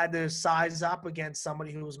 We had to size up against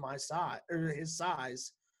somebody who was my size or his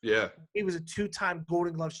size. Yeah. He was a 2-time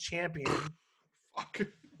Golden Gloves champion. Fuck.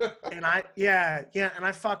 And I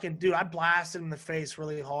fucking, dude, I blasted him in the face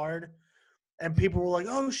really hard. And people were like,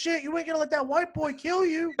 "Oh shit, you ain't gonna let that white boy kill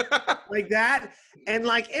you." Like that. And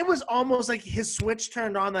like it was almost like his switch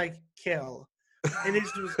turned on, like kill. And it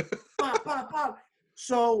was pop, pop, pop.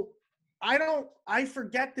 So I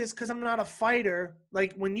forget this because I'm not a fighter.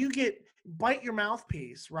 Like when you bite your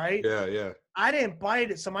mouthpiece, right? Yeah. I didn't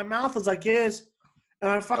bite it, so my mouth was like this,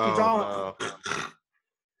 and I fucking jaw.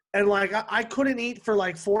 And like I couldn't eat for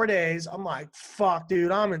like 4 days. I'm like, "Fuck,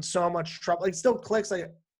 dude, I'm in so much trouble." Like, it still clicks.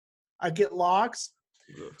 Like, I get locks.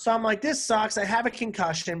 So I'm like, "This sucks. I have a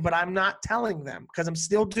concussion, but I'm not telling them because I'm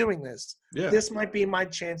still doing this. Yeah. This might be my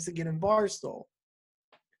chance to get in Barstool."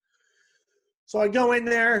 So I go in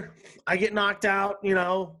there. I get knocked out. You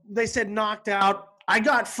know, they said knocked out. I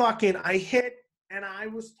hit, and I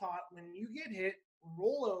was taught when you get hit,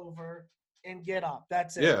 roll over and get up.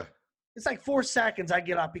 That's it. Yeah. It's like 4 seconds. I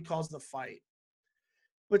get up because of the fight.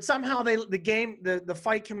 But somehow the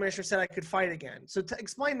fight commissioner said I could fight again. So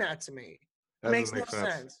explain that to me. It makes no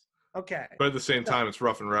sense. Okay. But at the same time, it's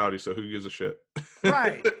Rough and Rowdy, so who gives a shit?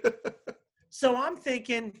 Right. So I'm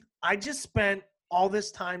thinking, I just spent all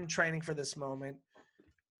this time training for this moment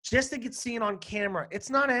just to get seen on camera. It's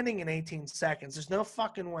not ending in 18 seconds. There's no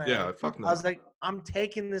fucking way. Yeah, fuck no. I was like, I'm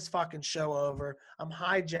taking this fucking show over. I'm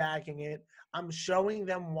hijacking it. I'm showing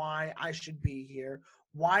them why I should be here,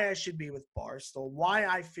 why I should be with Barstool, why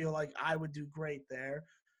I feel like I would do great there.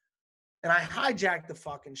 And I hijacked the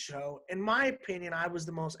fucking show. In my opinion, I was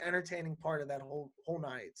the most entertaining part of that whole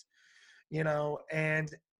night, you know,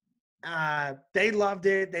 and they loved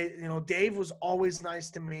it. Dave was always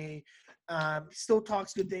nice to me. He still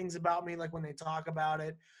talks good things about me, like when they talk about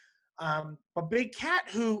it. But Big Cat,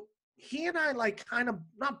 who he and I like kind of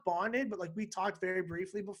not bonded, but like we talked very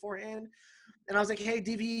briefly beforehand. And I was like, "Hey,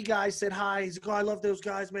 DVE guys said hi." He's like, "Oh, I love those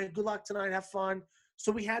guys, man. Good luck tonight. Have fun."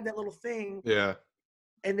 So we had that little thing. Yeah.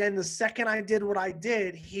 And then the second I did what I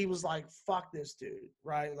did, he was like, "Fuck this dude,"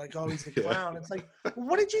 right? Like, "Oh, he's a clown." It's like,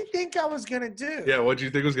 what did you think I was going to do? Yeah, what did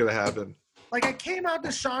you think was going to happen? Like, I came out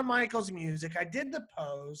to Shawn Michaels music. I did the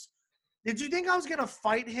pose. Did you think I was gonna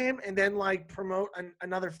fight him and then like promote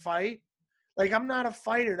another fight? Like, I'm not a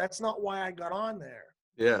fighter. That's not why I got on there.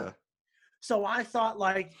 Yeah. So I thought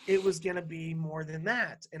like it was gonna be more than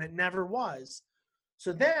that, and it never was.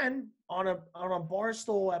 So then on a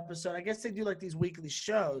Barstool episode, I guess they do like these weekly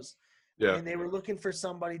shows, Yeah. and they were looking for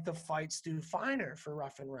somebody to fight Stu Feiner for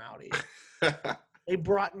Rough and Rowdy. They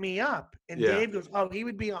brought me up, and Yeah. Dave goes, "Oh, he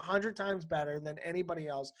would be 100 times better than anybody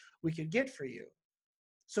else we could get for you."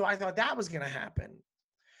 So I thought that was gonna happen.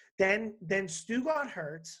 Then Stu got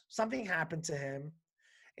hurt. Something happened to him,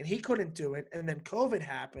 and he couldn't do it. And then COVID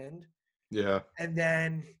happened. Yeah. And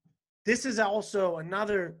then this is also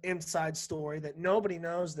another inside story that nobody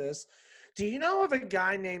knows this. Do you know of a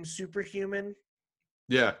guy named Superhuman?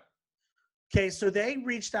 Yeah. Okay, so they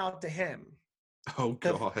reached out to him Oh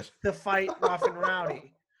God. to fight Rough and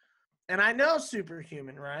Rowdy. And I know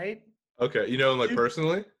Superhuman, right? Okay. You know him like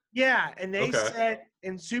personally? Yeah, and they Okay. said,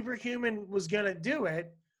 and Superhuman was going to do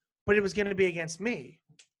it, but it was going to be against me.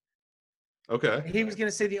 Okay. He was going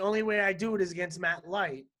to say the only way I do it is against Matt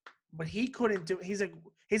Light, but he couldn't do it. He's like,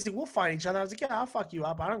 we'll fight each other. I was like, yeah, I'll fuck you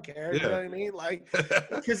up. I don't care. Yeah. You know what I mean? Like,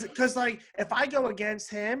 because like if I go against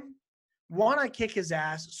him, one, I kick his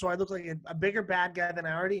ass, so I look like a bigger bad guy than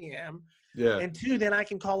I already am. Yeah. And two, then I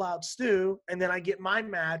can call out Stu, and then I get my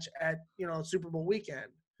match at Super Bowl weekend.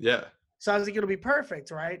 Yeah. So I was like, it'll be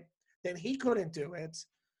perfect, right? Then he couldn't do it.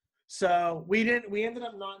 So we ended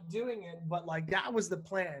up not doing it, but like that was the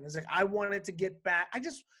plan. It's like I wanted to get back.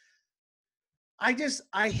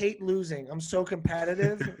 I hate losing. I'm so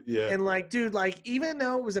competitive. Yeah. And like, dude, like even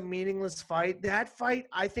though it was a meaningless fight, that fight,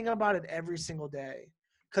 I think about it every single day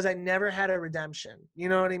because I never had a redemption. You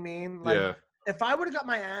know what I mean? Like Yeah. if I would have got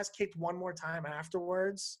my ass kicked one more time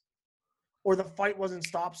afterwards, or the fight wasn't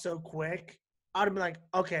stopped so quick, I'd have been like,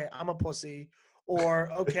 okay, I'm a pussy. Or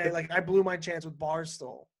okay, like I blew my chance with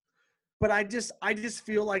Barstool. But I just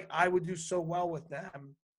feel like I would do so well with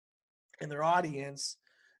them and their audience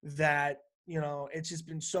that, it's just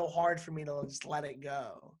been so hard for me to just let it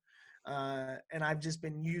go. And I've just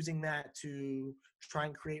been using that to try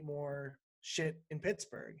and create more shit in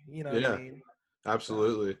Pittsburgh. You know what I mean?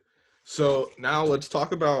 Absolutely. So now let's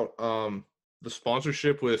talk about the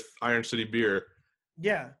sponsorship with Iron City Beer.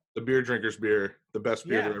 Yeah. The beer drinkers beer, the best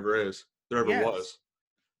beer there ever is. There ever was.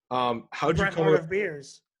 How'd you Bret come Hart with of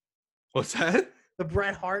beers? What's that? The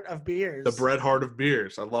Bret Hart of beers. The Bret Hart of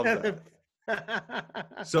beers. I love that.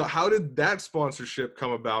 So how did that sponsorship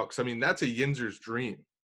come about? Because I mean, that's a Yinzer's dream.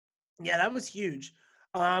 Yeah, that was huge.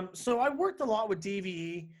 So I worked a lot with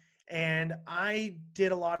DVE, and I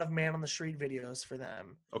did a lot of man on the street videos for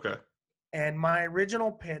them. Okay. And my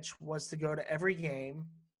original pitch was to go to every game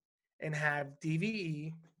and have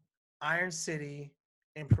DVE, Iron City,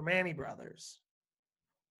 and Permane Brothers.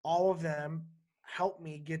 All of them help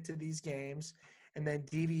me get to these games, and then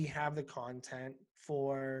DVE have the content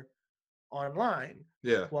for online.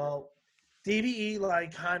 Yeah. Well, DVE,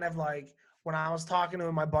 like, kind of like when I was talking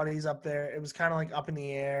to my buddies up there, it was kind of like up in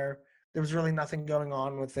the air. There was really nothing going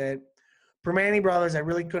on with it. Permane Brothers, I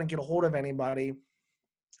really couldn't get a hold of anybody.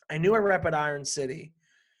 I knew a rep at Iron City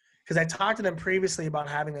because I talked to them previously about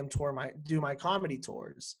having them do my comedy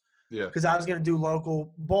tours. Yeah. Because I was going to do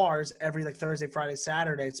local bars every like Thursday, Friday,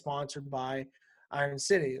 Saturday, sponsored by Iron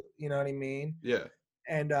City. You know what I mean? Yeah.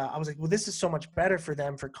 And I was like, well, this is so much better for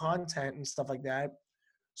them for content and stuff like that.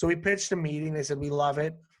 So we pitched a meeting. They said, we love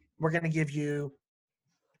it. We're going to give you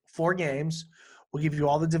 4 games. We'll give you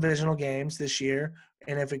all the divisional games this year.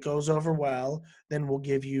 And if it goes over well, then we'll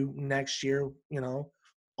give you next year,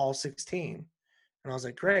 all 16. And I was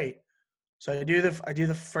like, great. So I do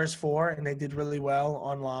the first 4, and they did really well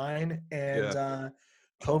online. And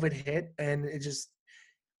COVID hit, and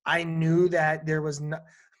I knew that there was no.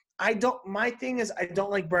 My thing is I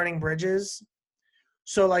don't like burning bridges.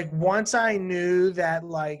 So like once I knew that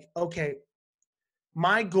like, okay,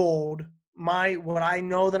 my gold, what I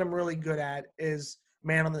know that I'm really good at is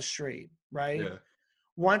man on the street, right? Yeah.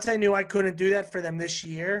 Once I knew I couldn't do that for them this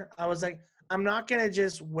year, I was like, I'm not going to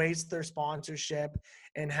just waste their sponsorship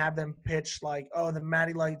and have them pitch like, oh, the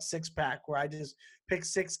Matty Light 6-pack where I just pick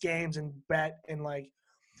 6 games and bet and like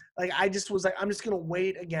I just was like, I'm just going to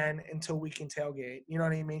wait again until we can tailgate. You know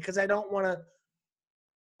what I mean? Because I don't want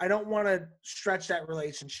to stretch that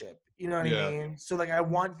relationship. You know what I mean? So like I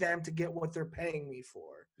want them to get what they're paying me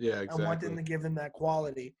for. Yeah, exactly. I want them to give them that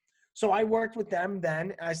quality. So I worked with them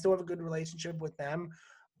then. I still have a good relationship with them.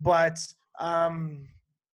 But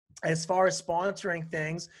as far as sponsoring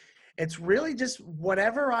things, it's really just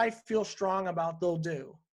whatever I feel strong about, they'll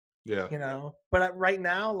do. Yeah. But right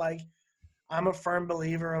now, like, I'm a firm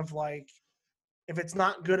believer of like, if it's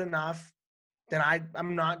not good enough, then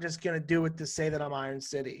I'm not just gonna do it to say that I'm Iron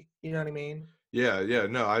City. You know what I mean? Yeah.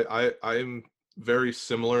 No, I'm very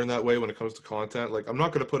similar in that way when it comes to content. Like, I'm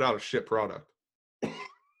not going to put out a shit product.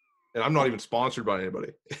 And I'm not even sponsored by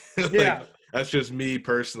anybody. Like, Yeah. that's just me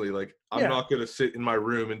personally. Like, I'm Yeah. not going to sit in my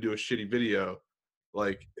room and do a shitty video.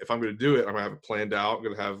 Like, if I'm going to do it, I'm going to have it planned out. I'm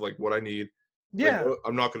going to have, like, what I need. Yeah. Like,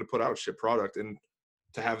 I'm not going to put out a shit product. And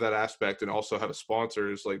to have that aspect and also have a sponsor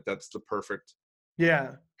is, like, that's the perfect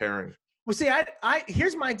Yeah. pairing. Well, see, I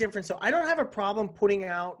here's my difference. So I don't have a problem putting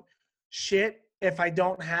out shit if I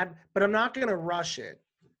don't have, but I'm not gonna rush it.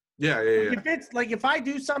 Yeah. If it's like, if I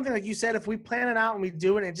do something like you said, if we plan it out and we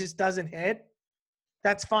do it and it just doesn't hit,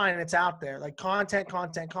 that's fine. It's out there. Like content.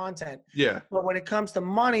 Yeah. But when it comes to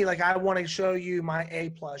money, like I want to show you my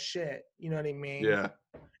A+ shit. You know what I mean? Yeah.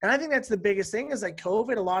 And I think that's the biggest thing is like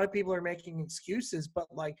COVID. A lot of people are making excuses, but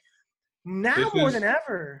like now more than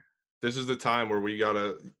ever. This is the time where we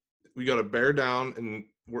gotta bear down, and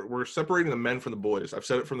we're separating the men from the boys. I've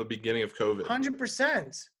said it from the beginning of COVID.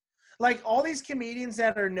 100%. Like all these comedians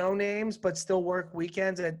that are no names but still work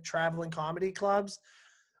weekends at traveling comedy clubs,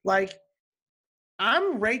 like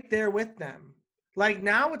I'm right there with them. Like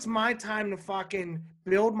now it's my time to fucking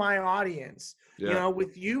build my audience. Yeah. You know,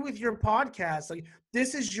 with your podcast, like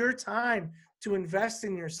this is your time to invest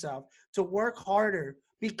in yourself, to work harder,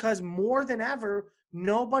 because more than ever,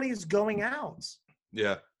 nobody's going out.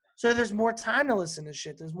 Yeah. So there's more time to listen to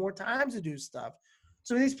shit. There's more time to do stuff.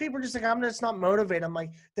 So these people are just like, I'm just not motivated. I'm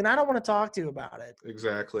like, then I don't want to talk to you about it.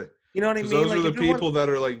 Exactly. You know what I mean? Those like, are the people that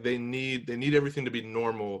are like, they need everything to be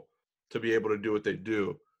normal to be able to do what they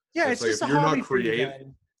do. Yeah, So it's like, just if a you're hobby not for you creative,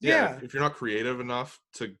 then. yeah. If you're not creative enough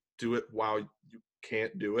to do it while you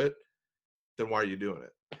can't do it, then why are you doing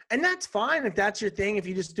it? And that's fine if that's your thing, if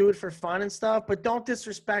you just do it for fun and stuff, but don't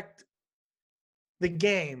disrespect the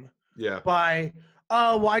game Yeah. by,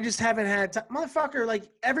 oh, well, I just haven't had time. Motherfucker, like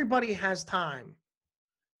everybody has time.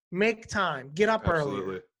 Make time. Get up Absolutely.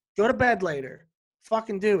 earlier. Go to bed later.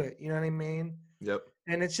 Fucking do it. You know what I mean? Yep.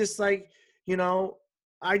 And it's just like, you know,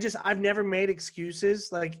 I've never made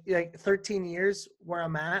excuses. Like 13 years where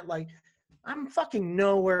I'm at, like I'm fucking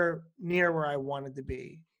nowhere near where I wanted to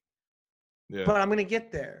be. Yeah. But I'm going to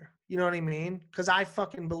get there. You know what I mean? Because I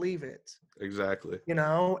fucking believe it. Exactly. You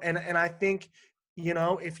know? And I think, you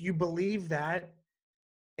know, if you believe that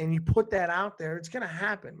and you put that out there, it's going to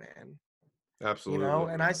happen, man. Absolutely. You know?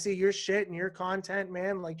 And I see your shit and your content,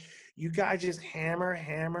 man. Like, you guys just hammer.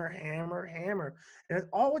 And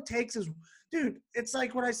all it takes is, dude, it's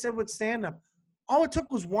like what I said with stand-up. All it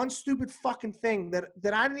took was one stupid fucking thing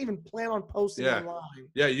that I didn't even plan on posting online.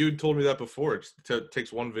 Yeah, you had told me that before. It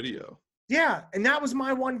takes one video. Yeah, and that was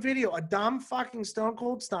my one video, a dumb fucking Stone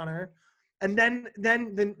Cold Stunner. And then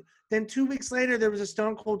 2 weeks later, there was a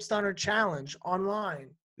Stone Cold Stunner challenge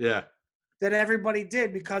online. Yeah. That everybody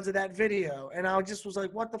did because of that video. And I just was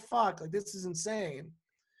like, what the fuck? Like, this is insane.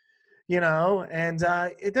 You know? And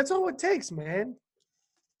that's all it takes, man.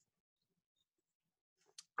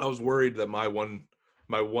 I was worried that my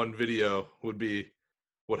one video would be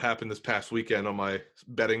what happened this past weekend on my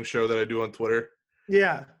betting show that I do on Twitter.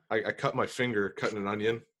 Yeah. I cut my finger cutting an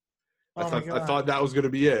onion. Oh I thought that was going to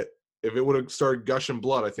be it. If it would have started gushing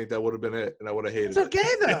blood, I think that would have been it, and I would have hated it. It's okay,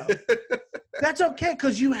 though. That's okay,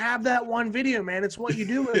 because you have that one video, man. It's what you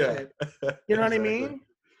do with it. You know what I mean?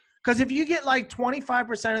 Because if you get like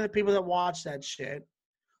 25% of the people that watch that shit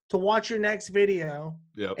to watch your next video,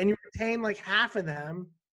 and you retain like half of them,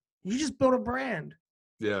 you just build a brand.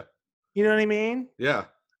 Yeah. You know what I mean? Yeah.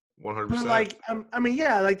 100%. But like, I mean,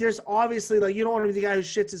 yeah, like there's obviously like, you don't want to be the guy who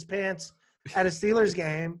shits his pants at a Steelers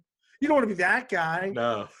game. You don't want to be that guy.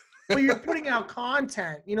 No. But you're putting out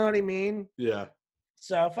content. You know what I mean? Yeah.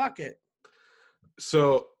 So fuck it.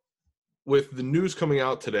 So with the news coming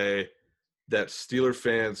out today that Steeler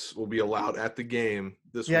fans will be allowed at the game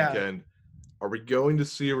this weekend, are we going to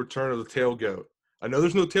see a return of the tailgate? I know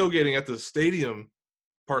there's no tailgating at the stadium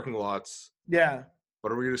parking lots. Yeah.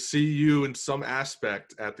 But are we going to see you in some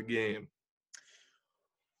aspect at the game?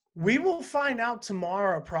 We will find out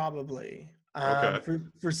tomorrow, probably. Okay.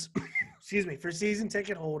 For excuse me, for season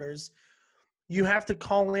ticket holders, you have to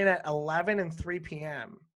call in at 11 and 3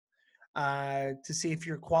 p.m. To see if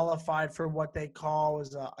you're qualified for what they call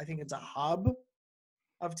I think it's a hub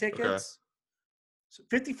of tickets. Okay. So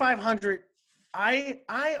 5,500.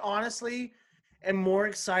 I honestly am more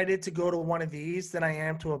excited to go to one of these than I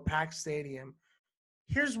am to a packed stadium.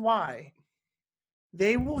 Here's why.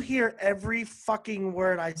 They will hear every fucking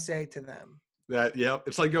word I say to them.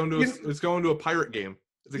 It's like going to a Pirate game.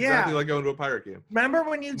 It's exactly like going to a Pirate game. Remember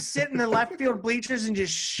when you'd sit in the left field bleachers and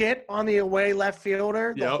just shit on the away left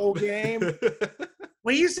fielder the whole game?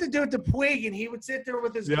 We used to do it to Puig, and he would sit there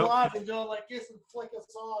with his Yep. glove and go like this and flick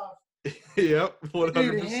us off. Yep, Dude,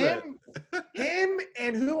 100%. him,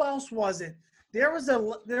 and who else was it? There was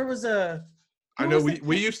a. I who know was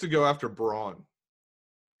we the- used to go after Braun.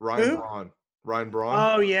 Ryan Who? Braun. Ryan Braun.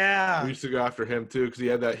 Oh yeah, We used to go after him too because he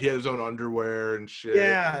had his own underwear and shit.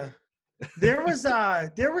 yeah. There was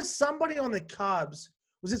somebody on the Cubs.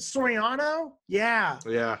 Was it Soriano? Yeah.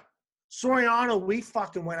 Yeah. Soriano, we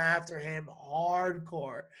fucking went after him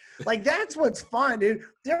hardcore. Like, that's what's fun, dude.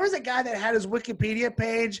 There was a guy that had his Wikipedia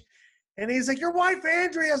page, and he's like, your wife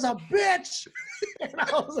Andrea's a bitch. And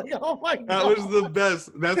I was like, oh my God. That was the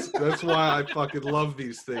best. That's why I fucking love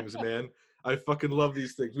these things, man. I fucking love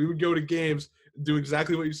these things. We would go to games, do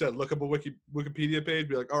exactly what you said. Look up a Wikipedia page,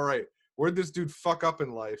 be like, all right, where'd this dude fuck up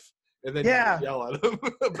in life? And then yell at him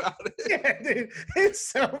about it. Yeah, dude. It's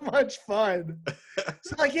so much fun.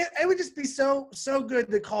 So, like, it would just be so good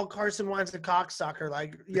to call Carson Wentz a cocksucker,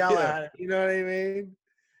 like, yell at him. You know what I mean?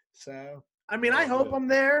 So, I mean, I hope I'm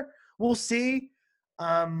there. We'll see.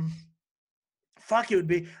 Fuck, it would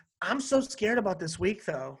be. I'm so scared about this week,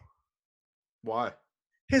 though. Why?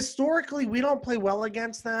 Historically, we don't play well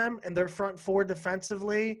against them, and their front four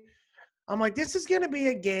defensively. I'm like, this is going to be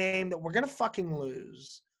a game that we're going to fucking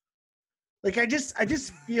lose. Like, I just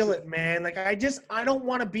feel it, man. Like, I don't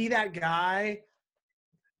want to be that guy,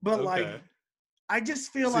 but like, I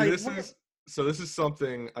just feel like this is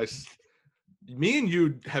something me and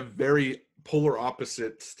you have very polar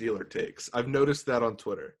opposite Steeler takes. I've noticed that on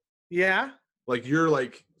Twitter. Yeah. Like, you're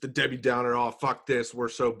like the Debbie Downer. Oh, fuck this, we're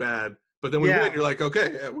so bad. But then we win. You're like,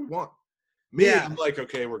 okay, yeah, we won. Me, I'm like,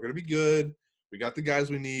 okay, we're gonna be good. We got the guys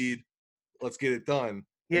we need. Let's get it done.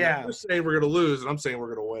 Yeah. You're saying we're gonna lose, and I'm saying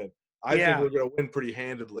we're gonna win. I think we're going to win pretty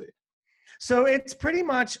handedly. So it's pretty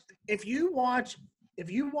much if you watch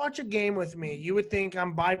a game with me, you would think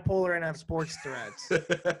I'm bipolar and have sports threats.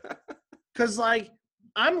 Because, like,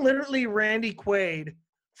 I'm literally Randy Quaid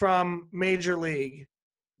from Major League.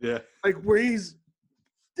 Yeah. Like, where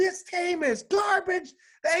this team is garbage.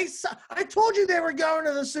 I told you they were going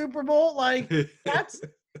to the Super Bowl. Like, that's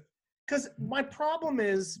because my problem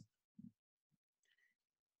is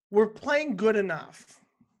we're playing good enough.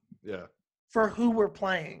 Yeah. For who we're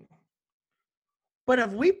playing. But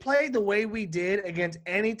if we played the way we did against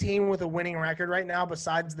any team with a winning record right now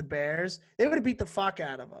besides the Bears, they would have beat the fuck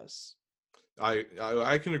out of us. I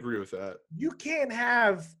can agree with that. You can't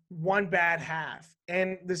have one bad half.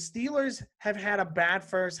 And the Steelers have had a bad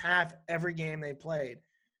first half every game they played.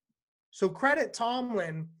 So credit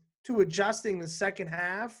Tomlin to adjusting the second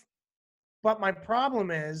half. But my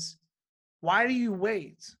problem is, why do you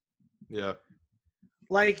wait? Yeah.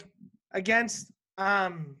 Like against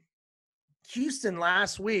Houston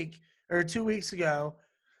last week or 2 weeks ago,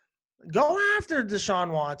 go after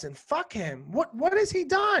Deshaun Watson. Fuck him. What has he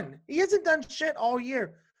done? He hasn't done shit all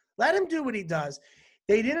year. Let him do what he does.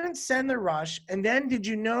 They didn't send the rush. And then did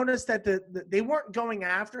you notice that they weren't going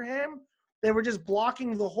after him? They were just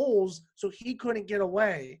blocking the holes so he couldn't get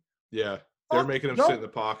away. Yeah. They're making him sit in the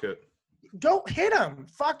pocket. Don't hit him.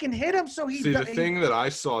 Fucking hit him so he. See, the thing that I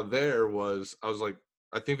saw there was I was like,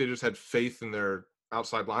 I think they just had faith in their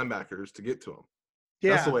outside linebackers to get to him.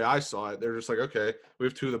 Yeah. That's the way I saw it. They're just like, okay, we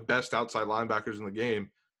have two of the best outside linebackers in the game.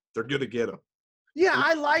 They're going to get them. Yeah,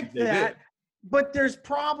 I like that. Did. But there's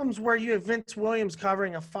problems where you have Vince Williams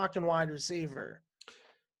covering a fucking wide receiver.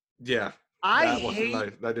 Yeah. I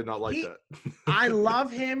did not like that. I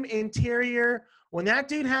love him interior. When that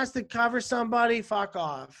dude has to cover somebody, fuck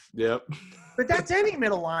off. Yep. But that's any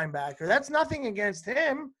middle linebacker. That's nothing against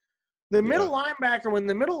him. The middle linebacker, when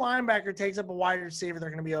the middle linebacker takes up a wide receiver, they're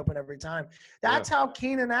going to be open every time. That's how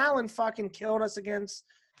Keenan Allen fucking killed us against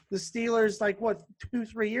the Steelers, like,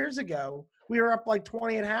 2-3 years ago. We were up like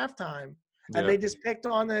 20 at halftime. And they just picked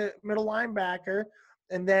on the middle linebacker.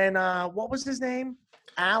 And then, what was his name?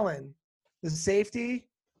 Allen, the safety.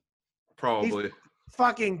 Probably. He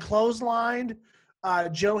fucking clotheslined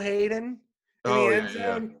Joe Hayden in the end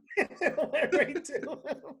zone. Right to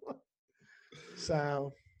him.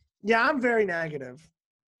 So, yeah, I'm very negative.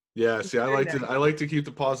 Yeah, see, I like to keep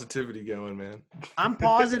the positivity going, man. I'm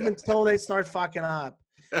positive until they start fucking up.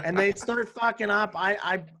 And they start fucking up,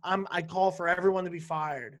 I call for everyone to be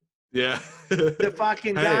fired. Yeah. The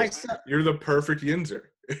fucking guy. You're the perfect Yinzer.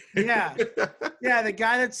 Yeah. Yeah, the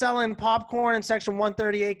guy that's selling popcorn in section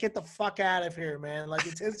 138, get the fuck out of here, man. Like,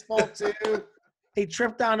 it's his fault, too. He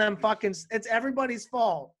tripped down them fucking – it's everybody's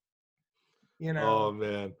fault. You know? Oh,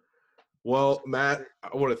 man. Well, Matt,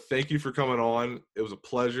 I want to thank you for coming on. It was a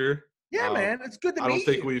pleasure. Yeah, man. It's good to meet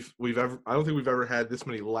you. I don't think we've ever had this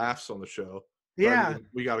many laughs on the show. Yeah. I mean,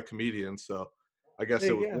 we got a comedian, so I guess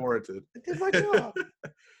There it you was go. warranted. I did my job.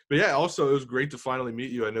 But yeah, also it was great to finally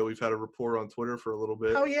meet you. I know we've had a rapport on Twitter for a little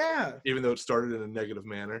bit, Oh yeah. even though it started in a negative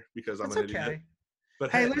manner because I'm That's an idiot. okay.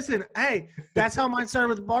 But Hey, listen. Hey, that's how mine started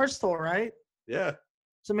with Barstool, right? yeah,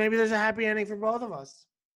 So maybe there's a happy ending for both of us.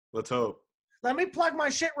 let's hope. Let me plug my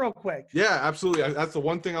shit real quick. Yeah, absolutely. That's the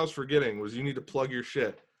one thing I was forgetting was you need to plug your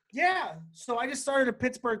shit. Yeah. So I just started a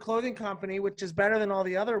Pittsburgh clothing company, which is better than all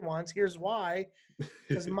the other ones. Here's why.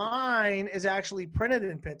 Because mine is actually printed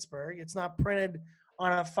in Pittsburgh. It's not printed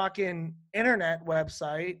on a fucking internet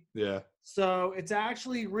website. Yeah. So it's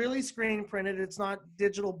actually really screen printed. It's not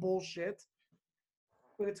digital bullshit.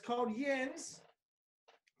 But it's called Yins.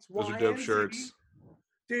 It's Those are dope YNZ. shirts.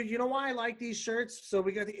 Dude, you know why I like these shirts? So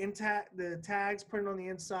we got the tags printed on the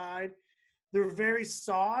inside. They're very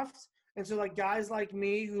soft. And so like guys like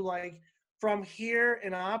me who like from here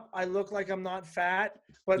and up, I look like I'm not fat,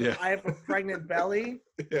 but Yeah. I have a pregnant belly.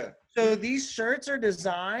 Yeah. So these shirts are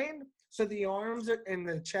designed so the arms and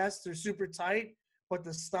the chest are super tight, but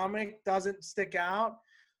the stomach doesn't stick out.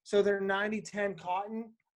 So they're 90-10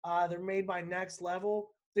 cotton. They're made by Next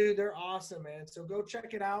Level. Dude, they're awesome, man. So go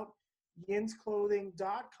check it out,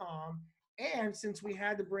 yinsclothing.com. And since we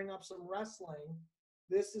had to bring up some wrestling,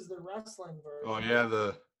 this is the wrestling version. Oh yeah,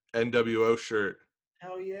 the NWO shirt.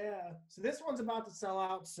 Hell yeah. So this one's about to sell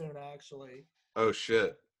out soon, actually. Oh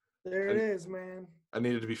shit. There it is, man. I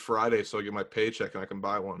need it to be Friday so I get my paycheck and I can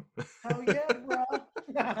buy one. Hell yeah, bro.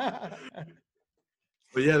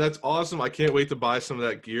 But yeah, that's awesome. I can't wait to buy some of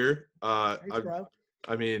that gear. Thanks, bro.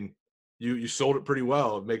 I mean, you sold it pretty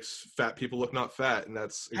well. It makes fat people look not fat, and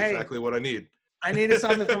that's exactly what I need. I needed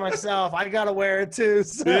something for myself. I gotta wear it too.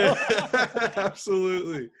 So. Yeah,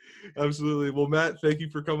 absolutely. Well, Matt, thank you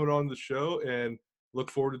for coming on the show, and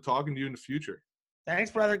look forward to talking to you in the future.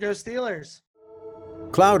 Thanks, brother. Go Steelers.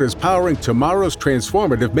 Cloud is powering tomorrow's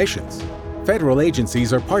transformative missions. Federal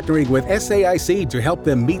agencies are partnering with SAIC to help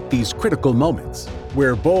them meet these critical moments,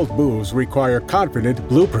 where bold moves require confident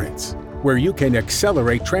blueprints, where you can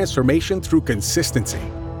accelerate transformation through consistency,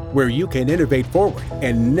 where you can innovate forward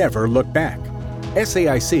and never look back.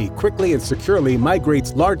 SAIC quickly and securely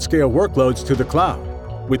migrates large-scale workloads to the cloud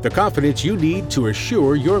with the confidence you need to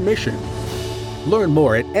assure your mission. Learn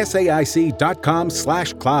more at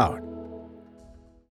SAIC.com/cloud.